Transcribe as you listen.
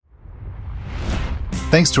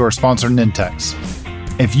thanks to our sponsor, Nintex.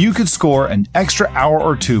 If you could score an extra hour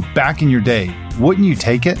or two back in your day, wouldn't you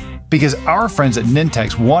take it? Because our friends at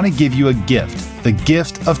Nintex want to give you a gift, the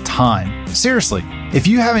gift of time. Seriously, if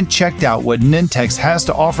you haven't checked out what Nintex has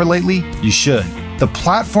to offer lately, you should. The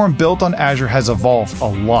platform built on Azure has evolved a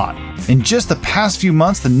lot. In just the past few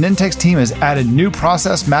months, the Nintex team has added new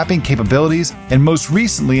process mapping capabilities and most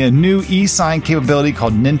recently a new e-sign capability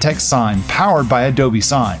called Nintex Sign, powered by Adobe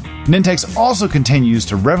Sign. Nintex also continues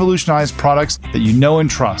to revolutionize products that you know and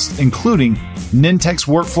trust, including Nintex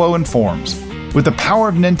Workflow and Forms. With the power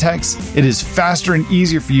of Nintex, it is faster and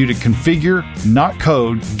easier for you to configure, not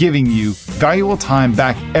code, giving you valuable time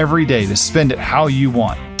back every day to spend it how you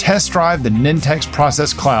want. Test drive the Nintex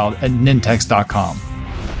Process Cloud at nintex.com.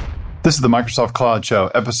 This is the Microsoft Cloud Show,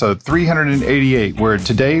 episode 388, where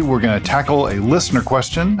today we're going to tackle a listener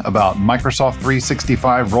question about Microsoft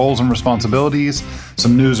 365 roles and responsibilities,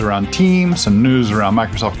 some news around Teams, some news around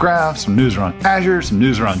Microsoft Graph, some news around Azure, some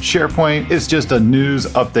news around SharePoint. It's just a news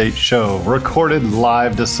update show, recorded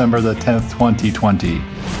live December the 10th, 2020.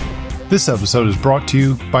 This episode is brought to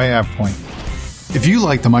you by AvePoint. If you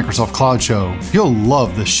like the Microsoft Cloud Show, you'll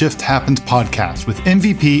love the Shift Happens podcast with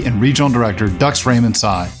MVP and Regional Director Dux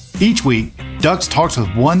Raymond-Sy. Each week, Dux talks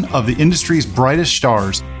with one of the industry's brightest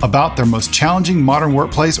stars about their most challenging modern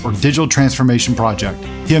workplace or digital transformation project.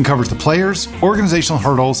 He uncovers the players, organizational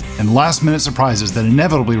hurdles, and last-minute surprises that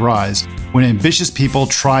inevitably rise when ambitious people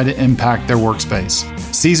try to impact their workspace.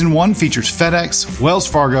 Season 1 features FedEx, Wells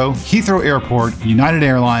Fargo, Heathrow Airport, United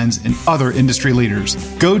Airlines, and other industry leaders.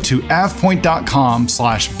 Go to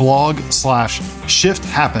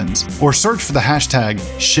avpoint.com/blog/shifthappens or search for the hashtag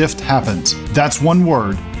ShiftHappens. That's one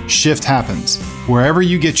word, Shift Happens, wherever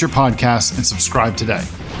you get your podcasts, and subscribe today.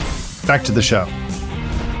 Back to the show.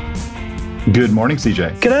 Good morning,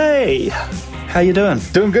 CJ. G'day. How you doing?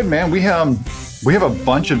 Doing good, man. We have a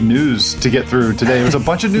bunch of news to get through today. There was a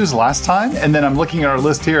bunch of news last time, and then I'm looking at our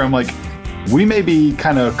list here. I'm like, we may be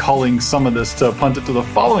kind of calling some of this to punt it to the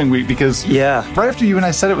following week because right after you and I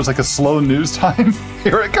said it was like a slow news time,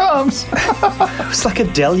 here it comes. It was like a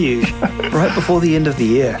deluge right before the end of the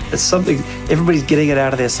year. It's something, everybody's getting it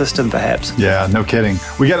out of their system perhaps. Yeah, no kidding.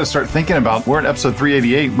 We got to start thinking about, we're at episode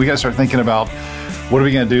 388, we got to start thinking about what are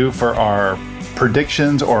we going to do for our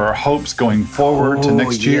predictions or our hopes going forward to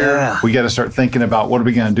next year. We got to start thinking about what are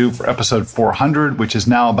we going to do for episode 400, which is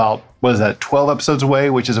now about, 12 episodes away,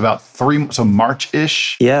 which is about so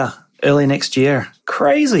March-ish. Yeah, early next year.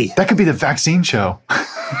 Crazy. That could be the vaccine show.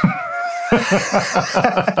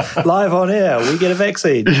 Live on air, we get a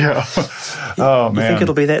vaccine. Yeah. Oh, man. You think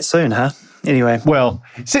it'll be that soon, huh? Anyway. Well,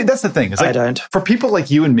 see, that's the thing. It's like, I don't. For people like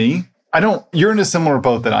you and me, you're in a similar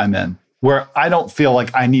boat that I'm in, where I don't feel like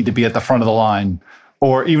I need to be at the front of the line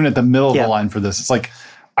or even at the middle of the line for this. It's like,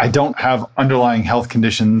 I don't have underlying health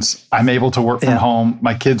conditions. I'm able to work from home.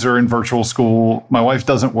 My kids are in virtual school. My wife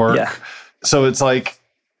doesn't work. Yeah. So it's like,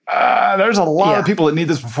 there's a lot of people that need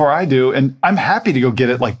this before I do. And I'm happy to go get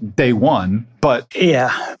it like day one, but...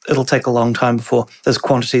 Yeah, it'll take a long time before there's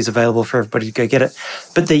quantities available for everybody to go get it.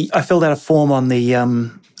 But I filled out a form on the,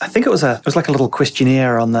 I think it was like a little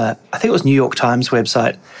questionnaire on I think it was New York Times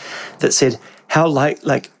website that said, how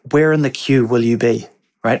where in the queue will you be?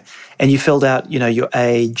 Right? And you filled out, your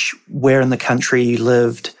age, where in the country you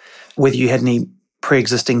lived, whether you had any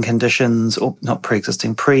pre-existing conditions or not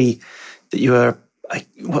pre-existing, that you were,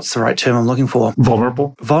 what's the right term I'm looking for?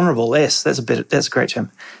 Vulnerable. Vulnerable, yes, that's a great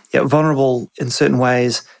term. Yeah, vulnerable in certain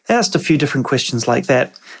ways. They asked a few different questions like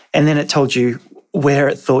that. And then it told you where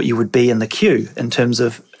it thought you would be in the queue in terms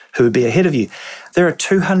of who would be ahead of you. There are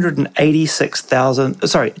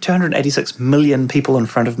 286 million people in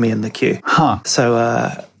front of me in the queue. Huh. So,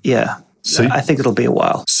 So I think it'll be a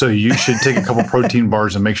while. So you should take a couple protein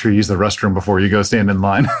bars and make sure you use the restroom before you go stand in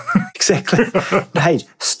line. Exactly. Hey,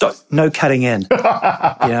 stop. No cutting in.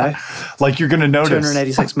 Like you're going to notice.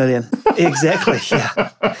 286 million. Exactly. Yeah.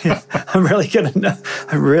 I'm really going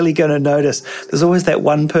to notice. There's always that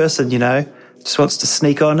one person, just wants to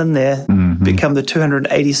sneak on in there, become the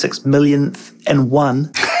 286 millionth and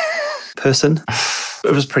one person.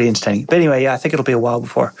 It was pretty entertaining. But anyway, I think it'll be a while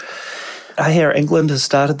before. I hear England has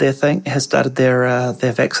started their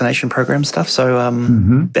vaccination program stuff.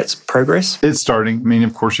 So that's progress. It's starting. I mean,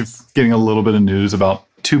 of course, you're getting a little bit of news about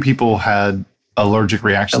 2 people had allergic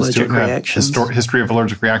reactions to it. History of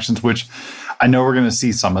allergic reactions, which I know we're going to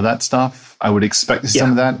see some of that stuff. I would expect to see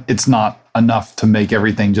some of that. It's not enough to make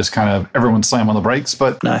everything just kind of everyone slam on the brakes,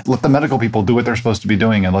 but let the medical people do what they're supposed to be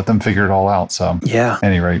doing and let them figure it all out. So at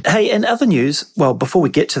any rate. Hey, in other news, well, before we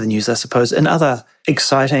get to the news, I suppose, in other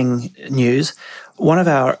exciting news, one of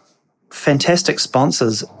our fantastic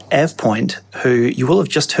sponsors, AvePoint, who you will have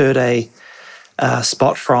just heard a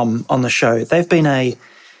spot from on the show. They've been a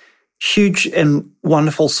huge and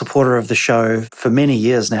wonderful supporter of the show for many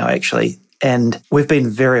years now, actually. And we've been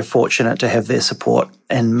very fortunate to have their support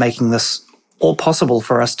and making this all possible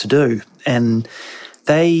for us to do. And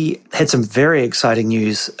they had some very exciting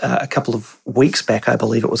news a couple of weeks back. I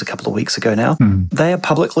believe it was a couple of weeks ago now. They are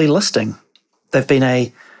publicly listing. They've been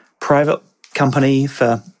a private company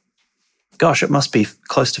for, gosh, it must be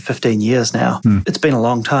close to 15 years now. It's been a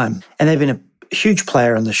long time. And they've been a huge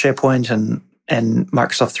player in the SharePoint and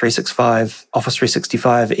Microsoft 365, Office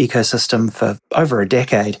 365 ecosystem for over a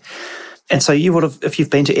decade. And so you would have, if you've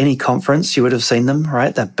been to any conference, you would have seen them,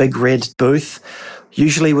 right? That big red booth,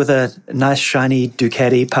 usually with a nice shiny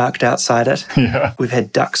Ducati parked outside it. Yeah. We've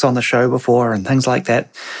had ducks on the show before and things like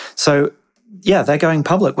that. So yeah, they're going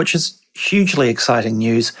public, which is hugely exciting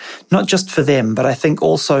news, not just for them, but I think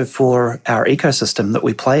also for our ecosystem that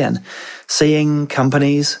we play in. Seeing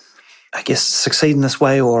companies, I guess, succeed in this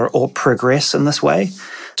way or progress in this way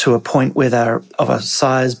to a point where they're of a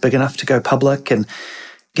size big enough to go public and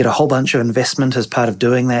get a whole bunch of investment as part of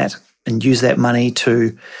doing that and use that money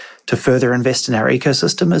to further invest in our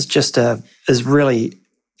ecosystem is really,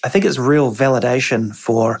 I think it's real validation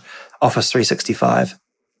for Office 365.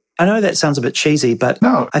 I know that sounds a bit cheesy, but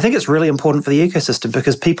No. I think it's really important for the ecosystem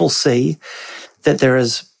because people see that there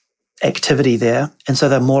is activity there, and so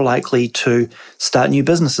they're more likely to start new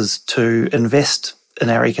businesses, to invest in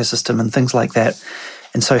our ecosystem and things like that.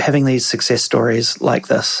 And so having these success stories like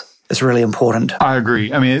this is really important. I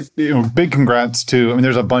agree. I mean, big congrats to,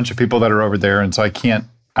 there's a bunch of people that are over there, and so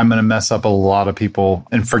I'm going to mess up a lot of people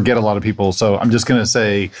and forget a lot of people. So I'm just going to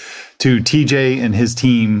say to TJ and his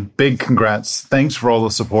team, big congrats. Thanks for all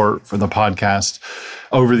the support for the podcast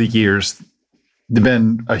over the years. They've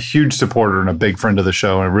been a huge supporter and a big friend of the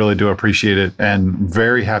show. And I really do appreciate it. And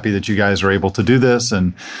very happy that you guys are able to do this.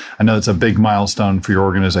 And I know it's a big milestone for your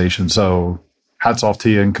organization. So hats off to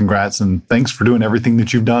you and congrats. And thanks for doing everything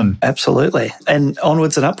that you've done. Absolutely. And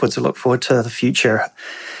onwards and upwards, I look forward to the future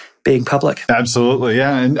being public. Absolutely.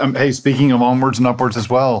 Yeah. And hey, speaking of onwards and upwards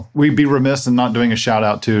as well, we'd be remiss in not doing a shout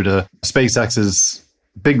out to SpaceX's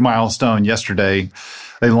big milestone yesterday.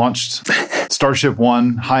 They launched Starship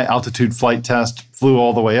One high altitude flight test, flew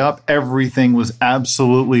all the way up. Everything was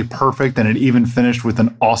absolutely perfect. And it even finished with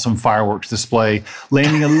an awesome fireworks display,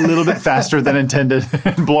 landing a little bit faster than intended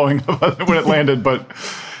and blowing up when it landed. But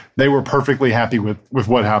they were perfectly happy with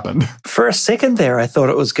what happened. For a second there, I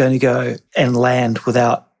thought it was going to go and land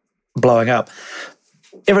without blowing up.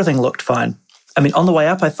 Everything looked fine. On the way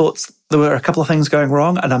up, I thought there were a couple of things going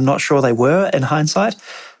wrong, and I'm not sure they were in hindsight.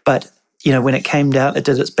 But, when it came down, it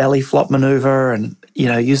did its belly flop maneuver and,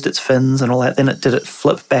 used its fins and all that. Then it did it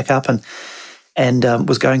flip back up and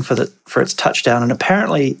was going for its touchdown. And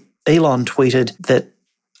apparently Elon tweeted that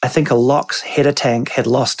I think a LOX header tank had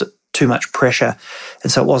lost too much pressure,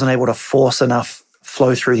 and so it wasn't able to force enough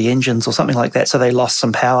flow through the engines or something like that. So they lost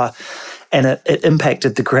some power. And it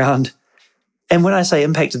impacted the ground. And when I say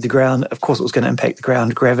impacted the ground, of course it was going to impact the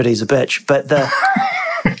ground. Gravity's a bitch. But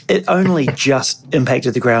it only just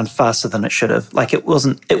impacted the ground faster than it should have. Like it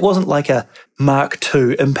wasn't like a Mark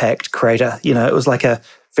II impact crater. It was like a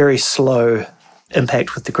very slow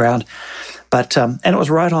impact with the ground. But and it was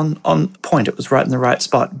right on point. It was right in the right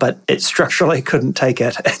spot. But it structurally couldn't take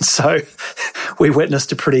it. And so we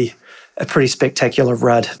witnessed a pretty spectacular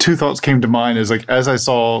RUD. Two thoughts came to mind as I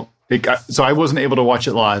saw. So I wasn't able to watch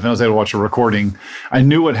it live, and I was able to watch a recording. I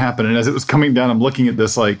knew what happened, and as it was coming down, I'm looking at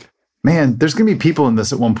this like, man, there's going to be people in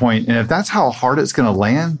this at one point, and if that's how hard it's going to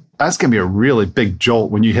land, that's going to be a really big jolt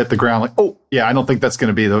when you hit the ground. Like, oh, yeah, I don't think that's going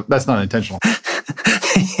to be that's not intentional.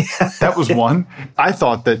 That was one. I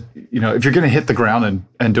thought that, if you're going to hit the ground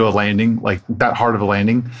and do a landing, like that hard of a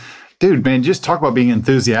landing, dude, man, just talk about being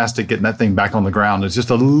enthusiastic, getting that thing back on the ground. It's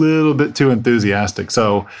just a little bit too enthusiastic.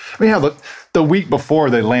 So, look, the week before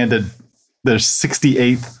they landed their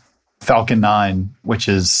 68th Falcon 9, which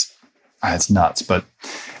is, it's nuts. But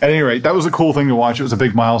at any rate, that was a cool thing to watch. It was a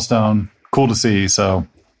big milestone. Cool to see. So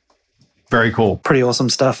very cool. Pretty awesome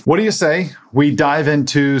stuff. What do you say? We dive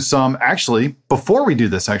into before we do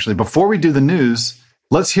the news,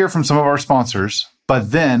 let's hear from some of our sponsors.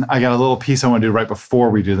 But then I got a little piece I want to do right before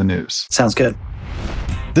we do the news. Sounds good.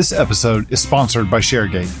 This episode is sponsored by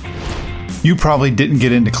ShareGate. You probably didn't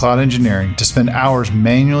get into cloud engineering to spend hours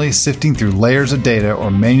manually sifting through layers of data or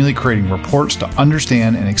manually creating reports to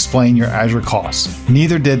understand and explain your Azure costs.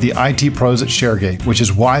 Neither did the IT pros at ShareGate, which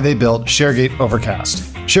is why they built ShareGate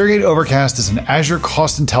Overcast. ShareGate Overcast is an Azure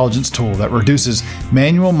cost intelligence tool that reduces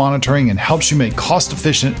manual monitoring and helps you make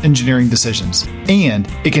cost-efficient engineering decisions. And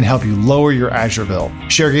it can help you lower your Azure bill.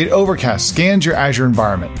 ShareGate Overcast scans your Azure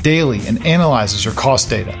environment daily and analyzes your cost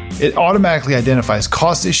data. It automatically identifies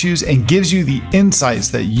cost issues and gives you the insights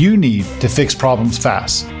that you need to fix problems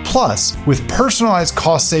fast. Plus, with personalized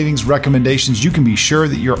cost savings recommendations, you can be sure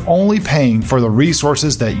that you're only paying for the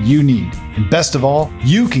resources that you need. And best of all,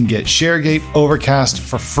 you can get ShareGate Overcast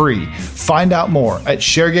for free. Find out more at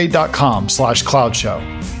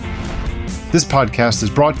sharegate.com/cloudshow. This podcast is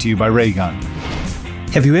brought to you by Raygun.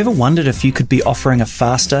 Have you ever wondered if you could be offering a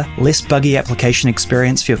faster, less buggy application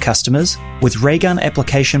experience for your customers? With Raygun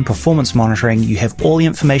Application Performance Monitoring, you have all the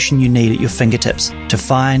information you need at your fingertips to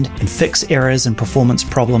find and fix errors and performance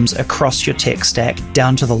problems across your tech stack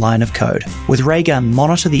down to the line of code. With Raygun,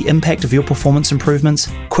 monitor the impact of your performance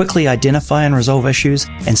improvements, quickly identify and resolve issues,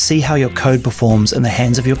 and see how your code performs in the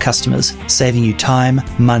hands of your customers, saving you time,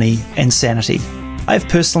 money, and sanity. I've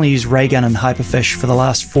personally used Raygun and Hyperfish for the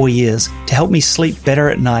last 4 years to help me sleep better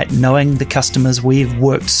at night, knowing the customers we've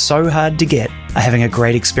worked so hard to get are having a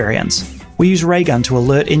great experience. We use Raygun to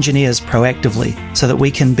alert engineers proactively so that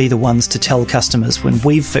we can be the ones to tell customers when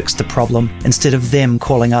we've fixed the problem instead of them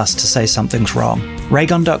calling us to say something's wrong.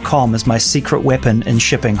 Raygun.com is my secret weapon in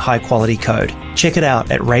shipping high-quality code. Check it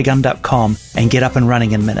out at raygun.com and get up and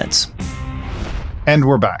running in minutes. And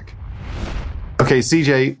we're back. Okay,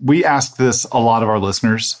 CJ, we asked this a lot of our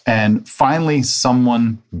listeners, and finally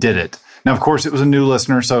someone did it. Now, of course, it was a new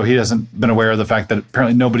listener, so he hasn't been aware of the fact that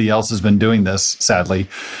apparently nobody else has been doing this, sadly.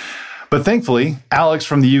 But thankfully, Alex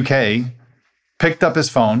from the UK picked up his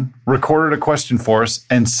phone, recorded a question for us,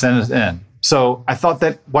 and sent it in. So I thought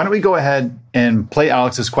that why don't we go ahead and play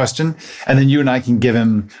Alex's question, and then you and I can give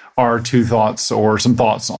him our two thoughts or some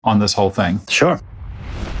thoughts on this whole thing. Sure.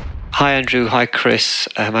 Hi Andrew, hi Chris.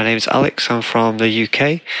 My name is Alex. I'm from the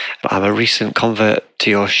UK. I'm a recent convert to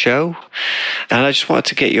your show. And I just wanted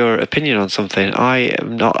to get your opinion on something. I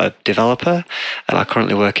am not a developer and I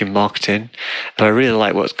currently work in marketing, but I really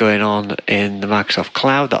like what's going on in the Microsoft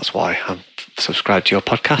Cloud. That's why I'm subscribed to your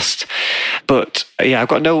podcast. But yeah, I've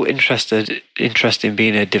got no interest in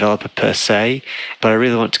being a developer per se, but I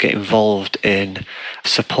really want to get involved in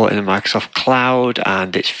supporting the Microsoft Cloud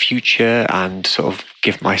and its future and sort of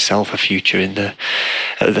give myself a future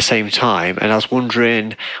at the same time. And I was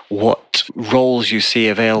wondering what roles you see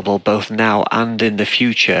available both now and in the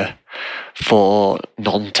future for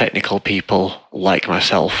non-technical people like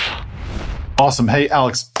myself. Awesome. Hey,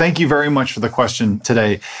 Alex, thank you very much for the question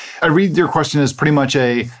today. I read your question as pretty much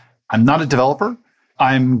I'm not a developer.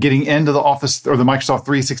 I'm getting into the Office or the Microsoft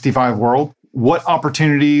 365 world. What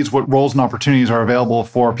opportunities, what roles and opportunities are available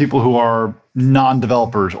for people who are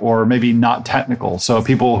non-developers or maybe not technical? So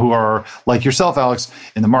people who are like yourself, Alex,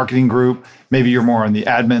 in the marketing group, maybe you're more on the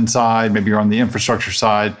admin side, maybe you're on the infrastructure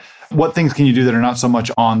side. What things can you do that are not so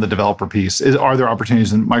much on the developer piece? Are there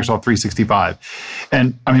opportunities in Microsoft 365?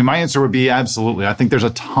 And I mean, my answer would be absolutely. I think there's a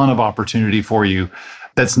ton of opportunity for you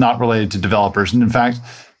that's not related to developers. And in fact,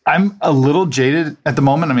 I'm a little jaded at the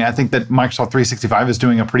moment. I mean, I think that Microsoft 365 is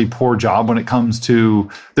doing a pretty poor job when it comes to,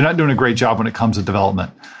 they're not doing a great job when it comes to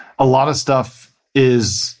development. A lot of stuff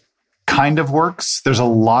is kind of works. There's a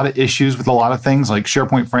lot of issues with a lot of things. Like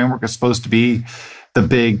SharePoint Framework is supposed to be the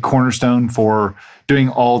big cornerstone for doing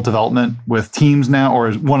all development with Teams now,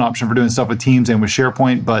 or one option for doing stuff with Teams and with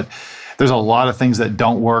SharePoint. But there's a lot of things that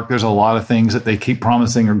don't work. There's a lot of things that they keep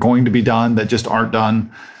promising are going to be done that just aren't done.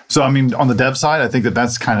 So, I mean, on the dev side, I think that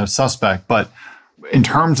that's kind of suspect. But in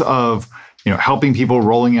terms of, helping people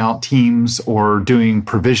rolling out teams or doing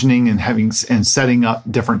provisioning and setting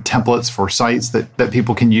up different templates for sites that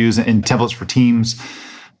people can use and templates for teams,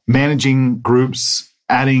 managing groups,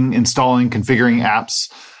 adding, installing, configuring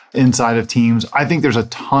apps inside of Teams, I think there's a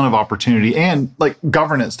ton of opportunity and like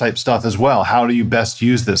governance type stuff as well. How do you best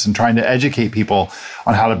use this and trying to educate people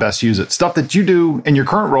on how to best use it? Stuff that you do in your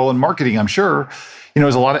current role in marketing, I'm sure,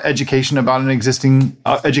 there's a lot of education about an existing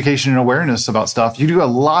education and awareness about stuff. You do a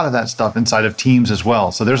lot of that stuff inside of Teams as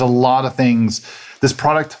well. So there's a lot of things. This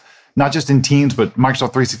product, not just in Teams, but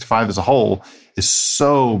Microsoft 365 as a whole, is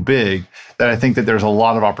so big that I think that there's a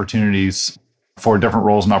lot of opportunities for different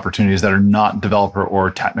roles and opportunities that are not developer or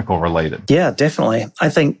technical related. Yeah, definitely. I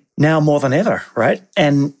think now more than ever, right?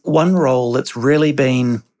 And one role that's really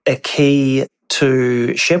been a key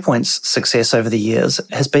to SharePoint's success over the years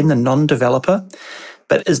has been the non-developer,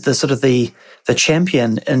 but is the sort of the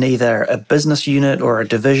champion in either a business unit or a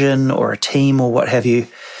division or a team or what have you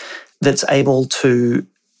that's able to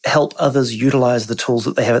help others utilize the tools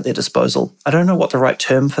that they have at their disposal. I don't know what the right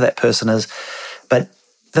term for that person is, but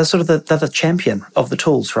they're they're the champion of the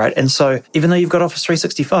tools, right? And so even though you've got Office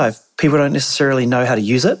 365, people don't necessarily know how to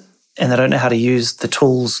use it, and they don't know how to use the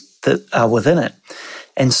tools that are within it.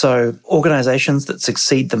 And so organizations that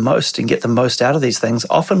succeed the most and get the most out of these things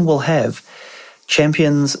often will have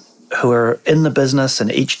champions who are in the business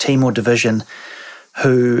in each team or division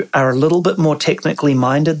who are a little bit more technically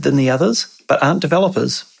minded than the others, but aren't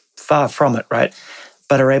developers, far from it, right?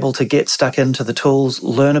 But are able to get stuck into the tools,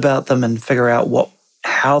 learn about them, and figure out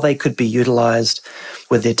how they could be utilized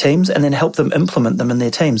with their teams, and then help them implement them in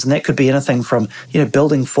their teams. And that could be anything from,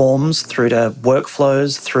 building forms through to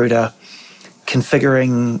workflows, through to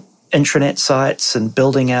configuring intranet sites and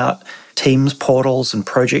building out Teams portals and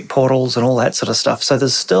project portals and all that sort of stuff. So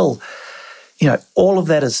there's still, all of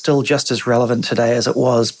that is still just as relevant today as it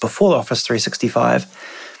was before Office 365.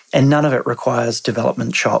 And none of it requires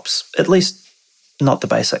development chops, at least not the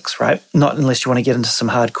basics, right? Not unless you want to get into some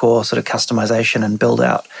hardcore sort of customization and build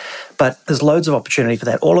out. But there's loads of opportunity for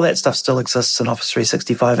that. All of that stuff still exists in Office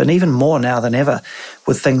 365, and even more now than ever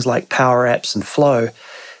with things like Power Apps and Flow.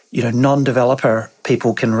 Non-developer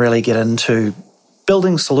people can really get into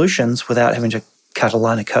building solutions without having to cut a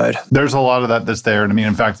line of code. There's a lot of that's there. And I mean,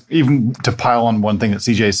 in fact, even to pile on one thing that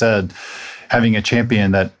CJ said, having a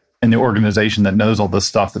champion that in the organization that knows all this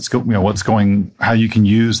stuff, how you can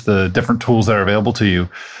use the different tools that are available to you.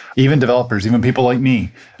 Even developers, even people like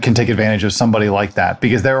me can take advantage of somebody like that,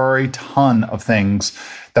 because there are a ton of things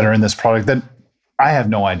that are in this product that I have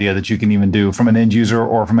no idea that you can even do from an end user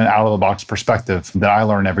or from an out-of-the-box perspective that I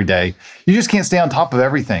learn every day. You just can't stay on top of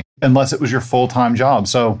everything unless it was your full-time job.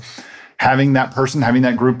 So having that person, having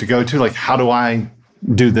that group to go to, like, how do I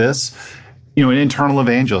do this? An internal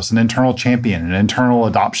evangelist, an internal champion, an internal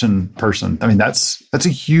adoption person. I mean, that's a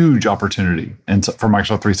huge opportunity for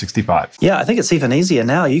Microsoft 365. Yeah, I think it's even easier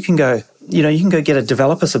now. You can go get a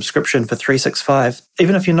developer subscription for 365.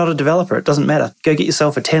 Even if you're not a developer, it doesn't matter. Go get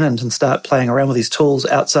yourself a tenant and start playing around with these tools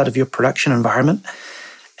outside of your production environment,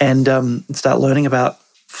 and start learning about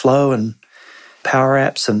Flow and Power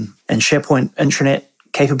Apps and SharePoint intranet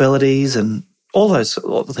capabilities and all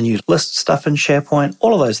the new list stuff in SharePoint,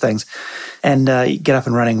 all of those things, and get up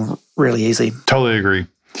and running really easy. Totally agree.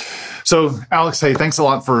 So, Alex, hey, thanks a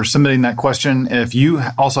lot for submitting that question. If you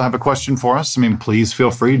also have a question for us, please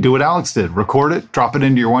feel free to do what Alex did. Record it, drop it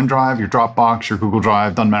into your OneDrive, your Dropbox, your Google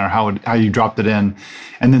Drive, doesn't matter how you dropped it in,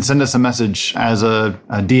 and then send us a message as a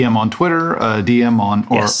DM on Twitter, a DM on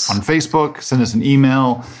Facebook, send us an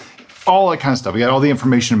email, all that kind of stuff. We got all the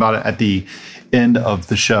information about it at the end of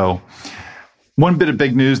the show. One bit of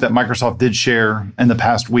big news that Microsoft did share in the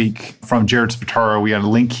past week from Jared Spataro, we had a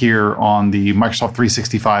link here on the Microsoft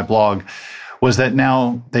 365 blog, was that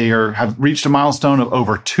now they have reached a milestone of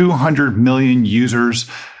over 200 million users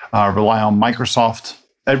rely on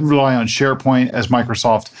SharePoint, as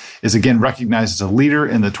Microsoft is again recognized as a leader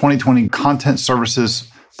in the 2020 Content Services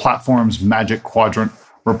Platforms Magic Quadrant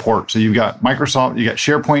report. So you've got Microsoft, you got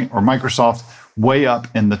SharePoint or Microsoft way up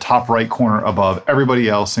in the top right corner above everybody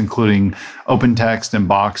else, including OpenText and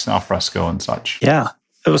Box and Alfresco and such. Yeah,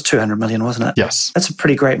 it was 200 million, wasn't it? Yes. That's a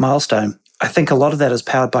pretty great milestone. I think a lot of that is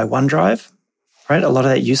powered by OneDrive, right? A lot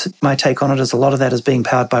of that usage, my take on it is a lot of that is being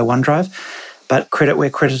powered by OneDrive, but credit where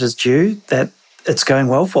credit is due, that it's going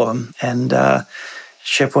well for them. And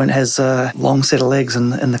SharePoint has a long set of legs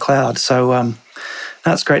in the cloud. So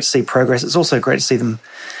that's great to see progress. It's also great to see them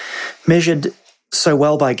measured so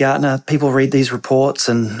well by Gartner. People read these reports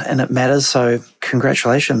and it matters. So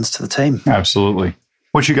congratulations to the team. Absolutely.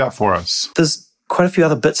 What you got for us? There's quite a few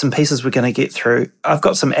other bits and pieces we're going to get through. I've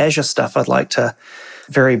got some Azure stuff I'd like to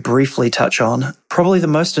very briefly touch on. Probably the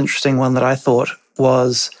most interesting one that I thought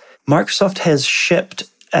was Microsoft has shipped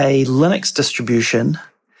a Linux distribution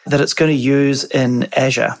that it's going to use in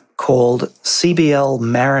Azure called CBL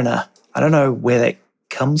Mariner. I don't know where that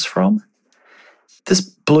comes from. This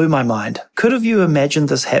blew my mind. Could have you imagined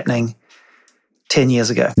this happening 10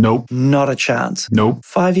 years ago? Nope. Not a chance. Nope.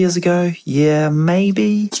 5 years ago? Yeah,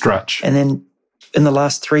 maybe. Stretch. And then in the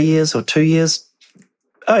last 3 years or 2 years,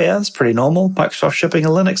 oh yeah, that's pretty normal. Microsoft shipping a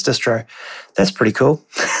Linux distro. That's pretty cool.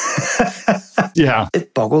 Yeah.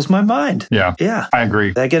 It boggles my mind. Yeah. Yeah. I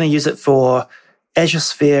agree. They're going to use it for Azure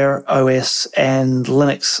Sphere OS and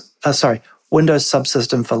Windows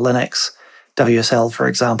Subsystem for Linux, WSL, for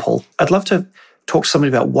example. I'd love to talk to somebody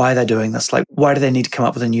about why they're doing this. Like, why do they need to come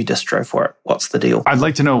up with a new distro for it? What's the deal? I'd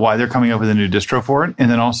like to know why they're coming up with a new distro for it,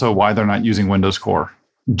 and then also why they're not using Windows Core.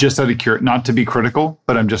 Just out of not to be critical,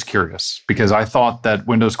 but I'm just curious, because I thought that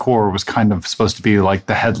Windows Core was kind of supposed to be like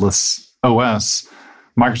the headless OS,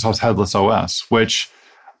 Microsoft's headless OS, which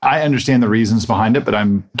I understand the reasons behind it, but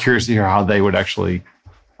I'm curious to hear how they would actually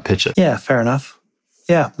pitch it. Yeah, fair enough.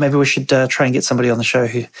 Yeah, maybe we should try and get somebody on the show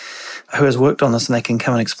who has worked on this and they can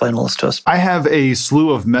come and explain all this to us. I have a slew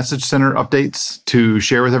of Message Center updates to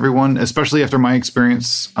share with everyone, especially after my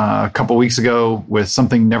experience a couple weeks ago with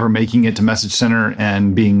something never making it to Message Center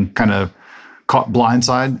and being kind of caught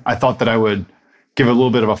blindside. I thought that I would give a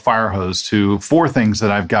little bit of a fire hose to 4 things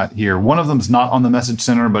that I've got here. One of them is not on the Message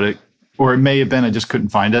Center, but it may have been, I just couldn't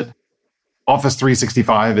find it. Office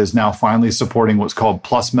 365 is now finally supporting what's called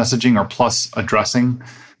plus messaging or plus addressing,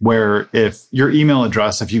 where if your email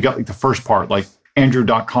address, if you got like the first part, like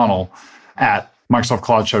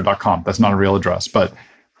andrew.connell@microsoftcloudshow.com, that's not a real address, but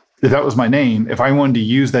if that was my name, if I wanted to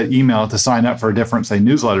use that email to sign up for different, say,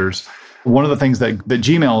 newsletters, one of the things that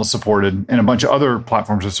Gmail has supported and a bunch of other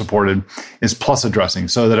platforms have supported is plus addressing.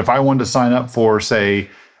 So that if I wanted to sign up for, say,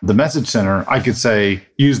 the Message Center, I could say,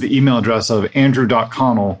 use the email address of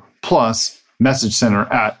andrew.connell plus Message Center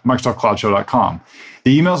at microsoftcloudshow.com.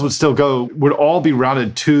 The emails would all be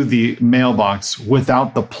routed to the mailbox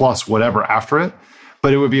without the plus whatever after it.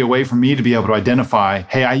 But it would be a way for me to be able to identify,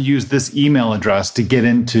 hey, I use this email address to get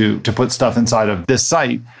into, to put stuff inside of this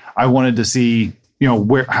site. I wanted to see,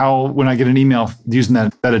 when I get an email using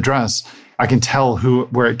that address, I can tell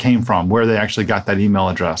where it came from, where they actually got that email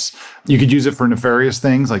address. You could use it for nefarious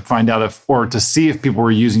things, like find out or to see if people were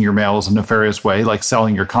using your mail as a nefarious way, like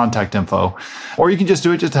selling your contact info. Or you can just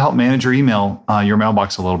do it just to help manage your email, your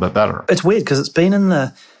mailbox a little bit better. It's weird because it's been in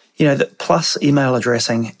the plus email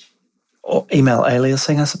addressing or email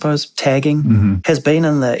aliasing, I suppose, tagging, has been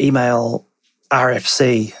in the email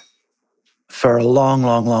RFC for a long,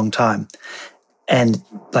 long, long time. And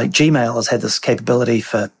like Gmail has had this capability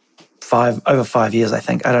for over 5 years, I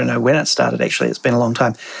think. I don't know when it started, actually. It's been a long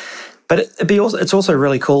time. But it's also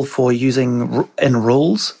really cool for using in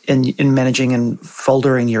rules in managing and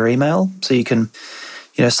foldering your email. So you can,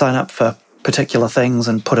 sign up for particular things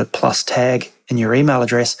and put a plus tag in your email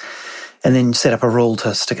address and then set up a rule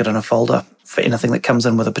to stick it in a folder for anything that comes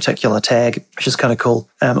in with a particular tag, which is kind of cool.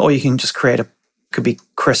 Or you can just could be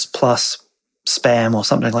Chris plus spam or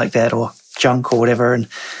something like that, or junk or whatever, and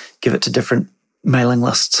give it to different mailing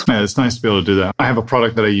lists. Yeah, it's nice to be able to do that. I have a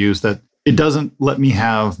product that I use that it doesn't let me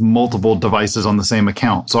have multiple devices on the same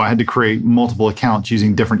account. So I had to create multiple accounts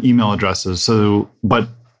using different email addresses. But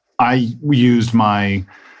I used my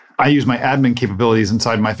admin capabilities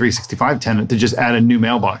inside my 365 tenant to just add a new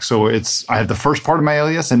mailbox. So I have the first part of my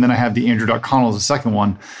alias, and then I have the Andrew.Connell as the second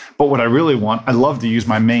one. But what I really want, I love to use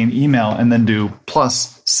my main email and then do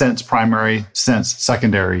plus since primary, since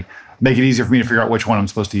secondary. Make it easier for me to figure out which one I'm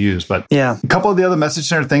supposed to use. But yeah, a couple of the other Message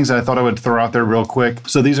Center things that I thought I would throw out there real quick.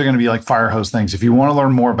 So these are going to be like fire hose things. If you want to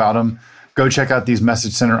learn more about them, go check out these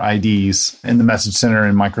Message Center IDs in the Message Center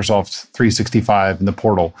in Microsoft 365 in the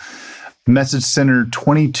portal. Message Center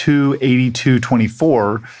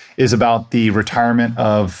 228224 is about the retirement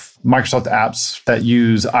of Microsoft apps that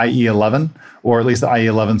use IE11, or at least the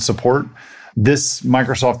IE11 support. This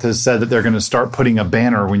Microsoft has said that they're going to start putting a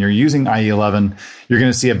banner when you're using IE11. You're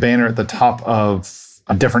going to see a banner at the top of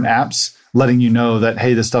different apps letting you know that,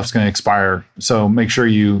 hey, this stuff's going to expire. So make sure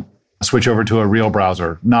you switch over to a real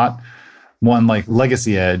browser, not one like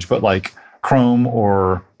Legacy Edge, but like Chrome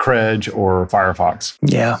or Credge or Firefox.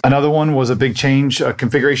 Yeah. Another one was a big change, a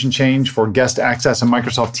configuration change for guest access in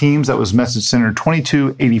Microsoft Teams. That was Message Center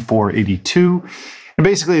 228482. And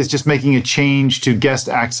basically, it's just making a change to guest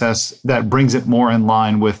access that brings it more in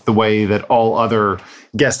line with the way that all other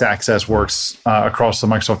guest access works across the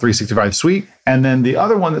Microsoft 365 suite. And then the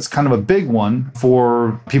other one that's kind of a big one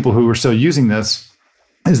for people who are still using this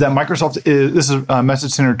is that this is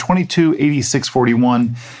Message Center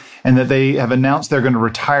 228641, and that they have announced they're going to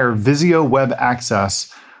retire Visio Web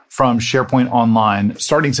Access from SharePoint Online.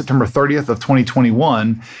 Starting September 30th of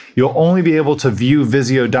 2021, you'll only be able to view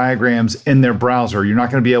Visio diagrams in their browser. You're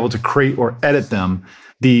not going to be able to create or edit them.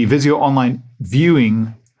 The Visio Online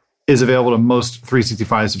viewing is available to most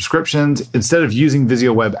 365 subscriptions. Instead of using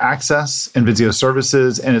Visio Web Access and Visio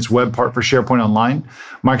Services and its web part for SharePoint Online,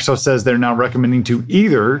 Microsoft says they're now recommending to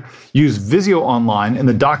either use Visio Online in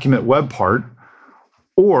the document web part,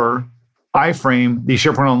 or iframe the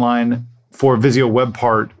SharePoint Online for Visio web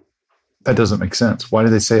part. That doesn't make sense. Why do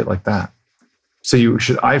they say it like that? So you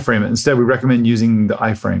should iframe it. Instead, we recommend using the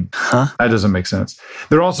iframe. That doesn't make sense.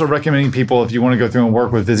 They're also recommending people, if you want to go through and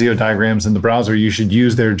work with Visio diagrams in the browser, you should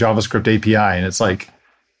use their JavaScript API. And it's like,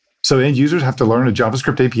 so end users have to learn a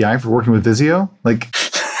JavaScript API for working with Visio? Like,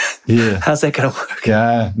 yeah. How's that going to work?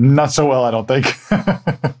 Yeah, not so well, I don't think.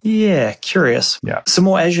 Yeah, curious. Yeah. Some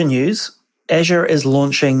more Azure news. Azure is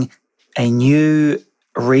launching a new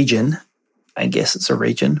region. I guess it's a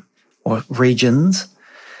region or regions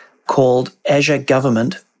called Azure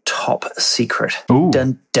Government top secret. Ooh.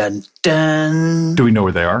 Dun, dun, dun. Do we know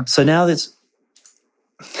where they are? So now there's...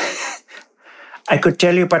 I could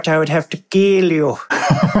tell you, but I would have to kill you.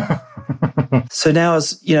 So now,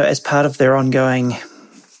 as part of their ongoing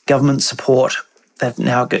government support, they're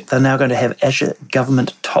now going to have Azure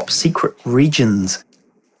Government Top Secret regions,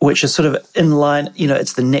 which is sort of in line.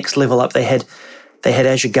 It's the next level up. They had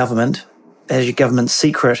Azure Government, Azure Government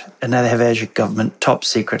Secret, and now they have Azure Government Top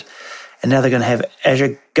Secret, and now they're going to have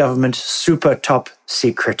Azure Government Super Top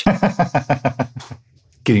Secret.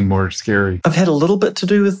 Getting more scary. I've had a little bit to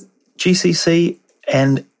do with GCC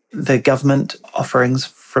and the government offerings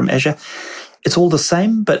from Azure. It's all the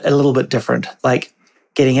same, but a little bit different. Like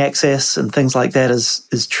getting access and things like that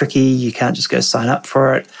is tricky. You can't just go sign up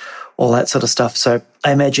for it, all that sort of stuff. So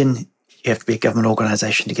I imagine you have to be a government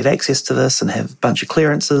organization to get access to this and have a bunch of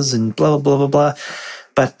clearances and blah, blah, blah, blah, blah.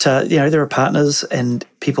 But, there are partners and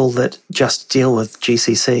people that just deal with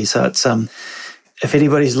GCC. So it's... If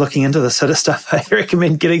anybody's looking into this sort of stuff, I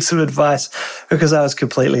recommend getting some advice because I was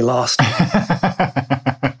completely lost.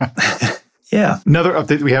 Yeah. Another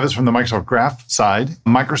update we have is from the Microsoft Graph side.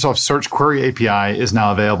 Microsoft Search Query API is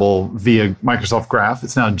now available via Microsoft Graph.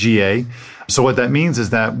 It's now GA. So what that means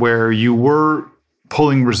is that where you were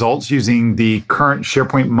pulling results using the current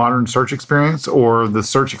SharePoint modern search experience or the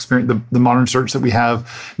search experience, the modern search that we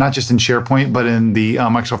have, not just in SharePoint, but in the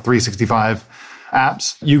Microsoft 365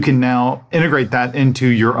 apps, you can now integrate that into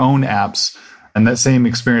your own apps. And that same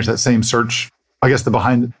experience, that same search, I guess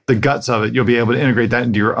behind the guts of it, you'll be able to integrate that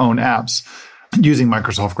into your own apps using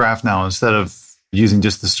Microsoft Graph now instead of using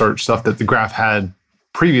just the search stuff that the Graph had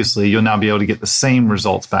previously. You'll now be able to get the same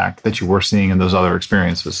results back that you were seeing in those other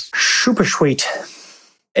experiences. Super sweet.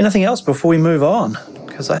 Anything else before we move on?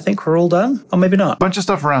 Because I think we're all done, or maybe not. A bunch of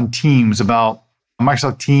stuff around Teams about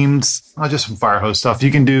Microsoft Teams, just some Firehose stuff.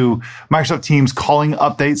 You can do Microsoft Teams calling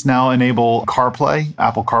updates now enable CarPlay,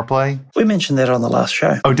 Apple CarPlay. We mentioned that on the last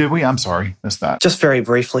show. Oh, did we? I'm sorry. Missed that. Just very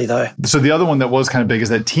briefly, though. So the other one that was kind of big is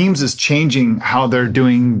that Teams is changing how they're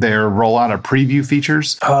doing their rollout of preview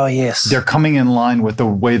features. Oh, yes. They're coming in line with the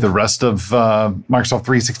way the rest of Microsoft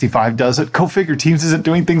 365 does it. Go figure, Teams isn't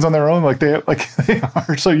doing things on their own like they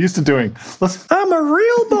are so used to doing. I'm a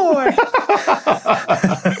real boy.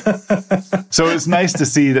 So it's nice to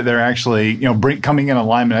see that they're actually, coming in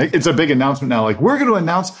alignment. It's a big announcement now. Like, we're going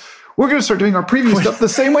to start doing our preview stuff the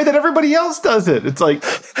same way that everybody else does it. It's like,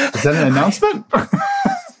 is that an announcement?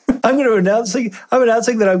 I'm announcing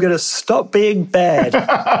that I'm going to stop being bad.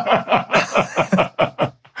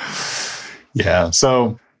 Yeah.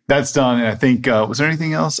 So that's done. And I think, was there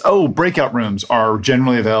anything else? Oh, breakout rooms are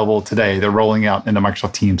generally available today. They're rolling out into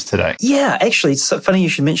Microsoft Teams today. Yeah. Actually, it's so funny you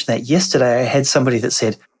should mention that. Yesterday, I had somebody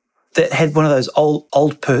that had one of those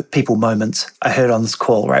old people moments I heard on this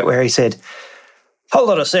call, right, where he said, hold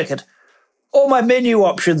on a second, all my menu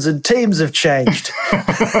options in Teams have changed.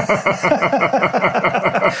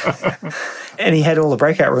 And he had all the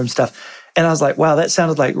breakout room stuff. And I was like, wow, that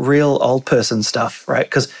sounded like real old person stuff, right?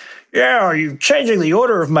 Because, you're changing the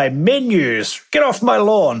order of my menus. Get off my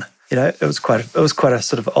lawn. It was quite a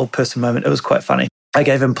sort of old person moment. It was quite funny. I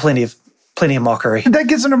gave him plenty of mockery. That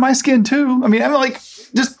gets under my skin too. I mean, I'm like,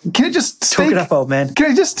 can it just stay? Talk it up, old man.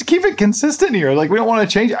 Can I just keep it consistent here? Like, we don't want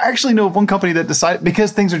to change. I actually know of one company that decided,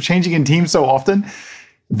 because things are changing in Teams so often,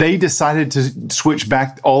 they decided to switch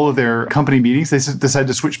back all of their company meetings. They decided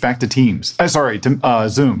to switch back to Teams. To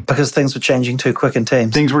Zoom. Because things were changing too quick in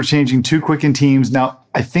Teams. Things were changing too quick in Teams. Now,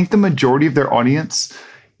 I think the majority of their audience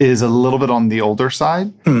is a little bit on the older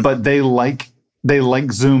side, but they like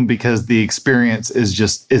Zoom because the experience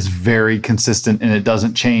is very consistent and it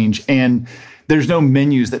doesn't change. And there's no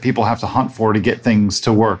menus that people have to hunt for to get things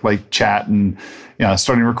to work, like chat and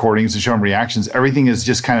starting recordings and showing reactions. Everything is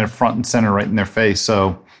just kind of front and center right in their face.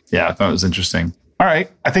 So yeah, I thought it was interesting. All right.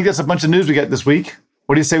 I think that's a bunch of news we got this week.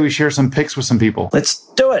 What do you say we share some picks with some people? Let's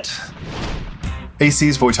do it.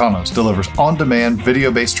 AC's Voitanos delivers on-demand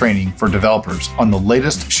video-based training for developers on the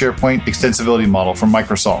latest SharePoint extensibility model from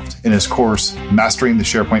Microsoft in his course, Mastering the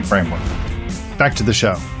SharePoint Framework. Back to the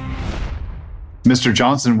show. Mr.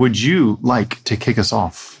 Johnson, would you like to kick us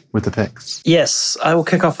off with the picks? Yes, I will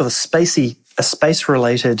kick off with a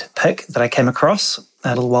space-related pick that I came across a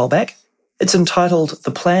little while back. It's entitled The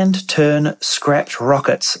Plan to Turn Scrapped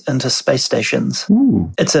Rockets into Space Stations.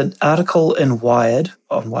 Ooh. It's an article in Wired,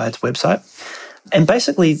 on Wired's website. And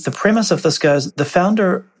basically, the premise of this goes,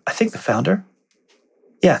 CEO,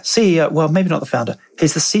 well, maybe not the founder.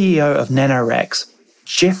 He's the CEO of NanoRacks,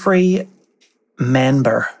 Jeffrey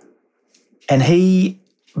Manber. And he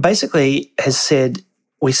basically has said,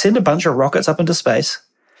 we send a bunch of rockets up into space.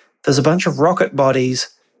 There's a bunch of rocket bodies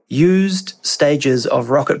used stages of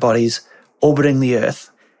rocket bodies orbiting the Earth,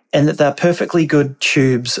 and that they're perfectly good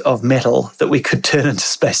tubes of metal that we could turn into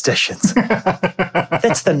space stations.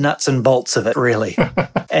 That's the nuts and bolts of it, really.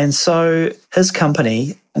 And so his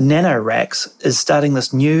company, NanoRacks, is starting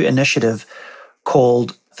this new initiative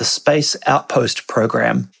called the Space Outpost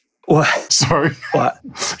Program. What? Sorry. What?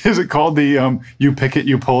 Is it called the you pick it,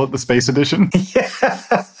 you pull it, the space edition?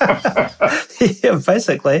 Yeah,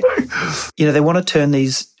 basically. They want to turn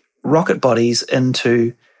these rocket bodies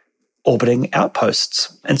into orbiting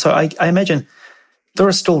outposts. And so I imagine there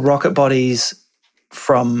are still rocket bodies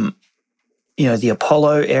from, the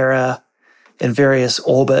Apollo era in various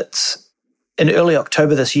orbits. In early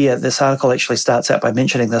October this year, this article actually starts out by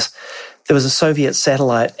mentioning this. There was a Soviet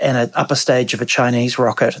satellite and an upper stage of a Chinese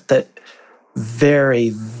rocket that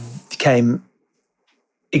came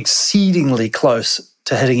exceedingly close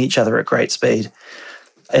to hitting each other at great speed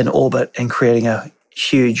in orbit and creating a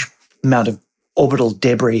huge amount of orbital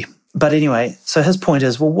debris. But anyway, so his point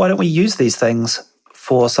is, well, why don't we use these things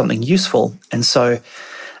for something useful? And so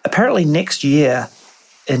apparently next year,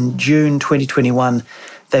 in June 2021,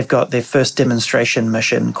 they've got their first demonstration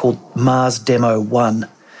mission called Mars Demo 1,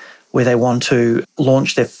 where they want to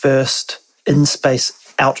launch their first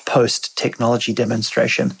in-space outpost technology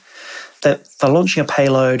demonstration. They're launching a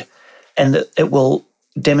payload, and it will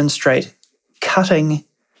demonstrate cutting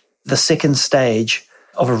the second stage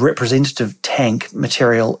of a representative tank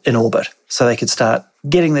material in orbit, so they could start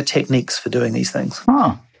getting the techniques for doing these things.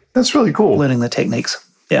 Oh, that's really cool. Learning the techniques.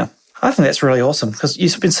 Yeah. I think that's really awesome, because you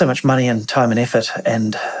spend so much money and time and effort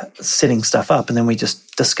and setting stuff up, and then we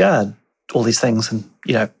just discard all these things. And,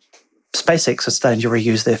 SpaceX is starting to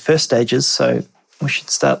reuse their first stages, so we should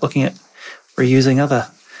start looking at reusing other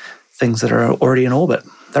things that are already in orbit.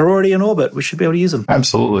 They're already in orbit. We should be able to use them.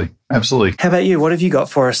 Absolutely. Absolutely. How about you? What have you got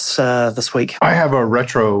for us this week? I have a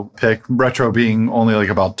retro pick, retro being only like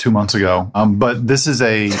about 2 months ago. But this is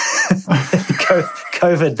a...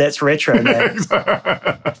 COVID, that's retro, man.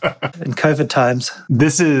 In COVID times.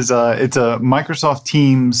 This is, it's a Microsoft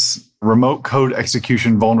Teams remote code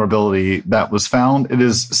execution vulnerability that was found. It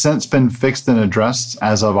has since been fixed and addressed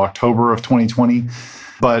as of October of 2020.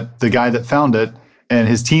 But the guy that found it and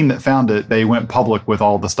his team that found it, they went public with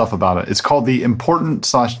all the stuff about it. It's called the Important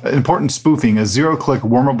Spoofing, a zero-click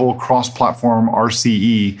wormable cross-platform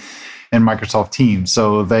RCE in Microsoft Teams.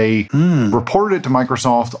 So they reported it to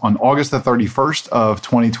Microsoft on August the 31st of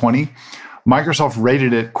 2020. Microsoft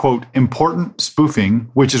rated it, quote, important spoofing,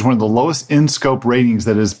 which is one of the lowest in-scope ratings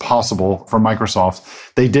that is possible for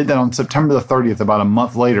Microsoft. They did that on September the 30th, about a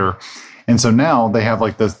month later. And so now they have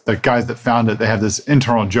like the guys that found it, they have this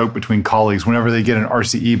internal joke between colleagues. Whenever they get an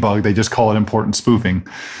RCE bug, they just call it important spoofing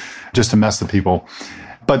just to mess with people.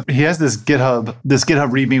 But he has this GitHub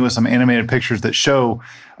README with some animated pictures that show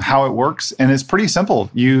how it works. And it's pretty simple.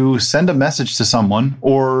 You send a message to someone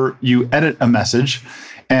or you edit a message.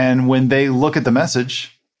 And when they look at the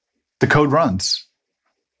message, the code runs.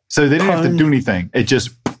 So they didn't have to do anything. It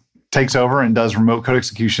just takes over and does remote code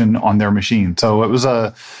execution on their machine. So it's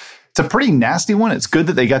a pretty nasty one. It's good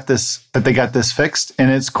that they got this fixed, and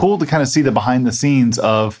it's cool to kind of see the behind the scenes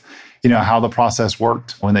of, how the process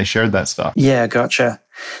worked when they shared that stuff. Yeah, gotcha.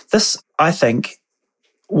 This, I think,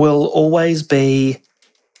 will always be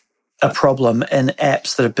a problem in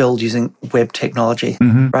apps that are built using web technology,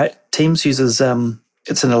 right? Teams uses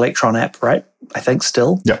it's an Electron app, right? I think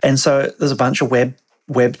still. Yeah. And so there's a bunch of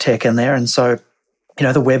web tech in there, and so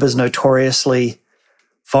the web is notoriously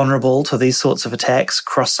vulnerable to these sorts of attacks,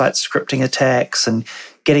 cross-site scripting attacks, and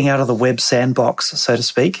getting out of the web sandbox, so to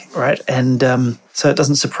speak, right? And so it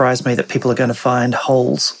doesn't surprise me that people are going to find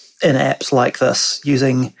holes in apps like this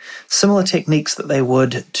using similar techniques that they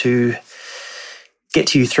would to get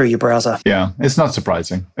to you through your browser. Yeah, it's not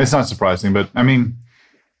surprising. But I mean,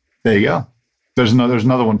 there you go. There's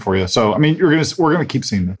another one for you. So, I mean, we're gonna keep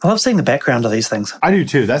seeing this. I love seeing the background of these things. I do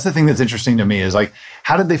too. That's the thing that's interesting to me is like,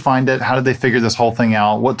 how did they find it? How did they figure this whole thing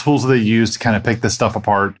out? What tools do they use to kind of pick this stuff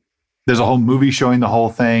apart? There's a whole movie showing the whole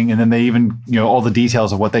thing, and then they even, all the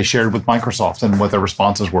details of what they shared with Microsoft and what their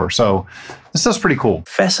responses were. So this stuff's pretty cool.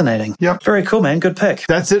 Fascinating. Yep. Very cool, man. Good pick.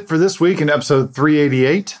 That's it for this week in episode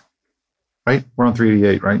 388. Right? We're on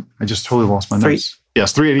 388, right? I just totally lost my notes.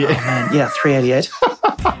 Yes, 388. Oh, man. Yeah, 388.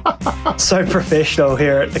 So professional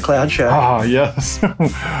here at the Cloud Show. Ah, yes. I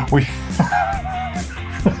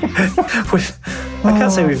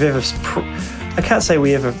can't say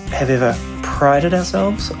we have ever prided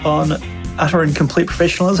ourselves on utter and complete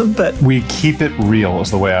professionalism, but we keep it real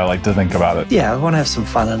is the way I like to think about it. Yeah, I want to have some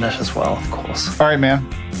fun in it as well, of course. All right, man.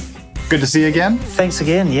 Good to see you again. Thanks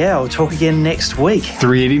again. Yeah, I'll talk again next week.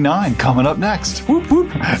 389 coming up next. Whoop, whoop.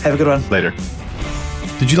 Have a good one. Later.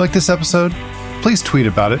 Did you like this episode? Please tweet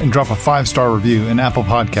about it and drop a 5-star review in Apple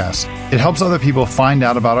Podcasts. It helps other people find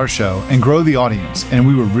out about our show and grow the audience, and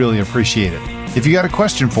we would really appreciate it. If you got a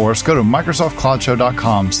question for us, go to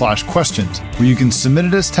microsoftcloudshow.com/questions, where you can submit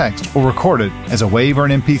it as text or record it as a WAV or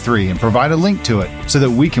an MP3 and provide a link to it so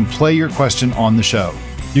that we can play your question on the show.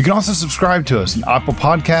 You can also subscribe to us in Apple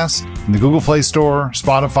Podcasts, in the Google Play Store,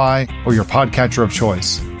 Spotify, or your podcatcher of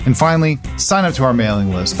choice. And finally, sign up to our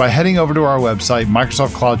mailing list by heading over to our website,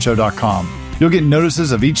 microsoftcloudshow.com. You'll get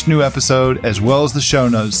notices of each new episode as well as the show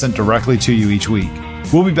notes sent directly to you each week.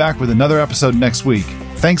 We'll be back with another episode next week.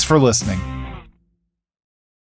 Thanks for listening.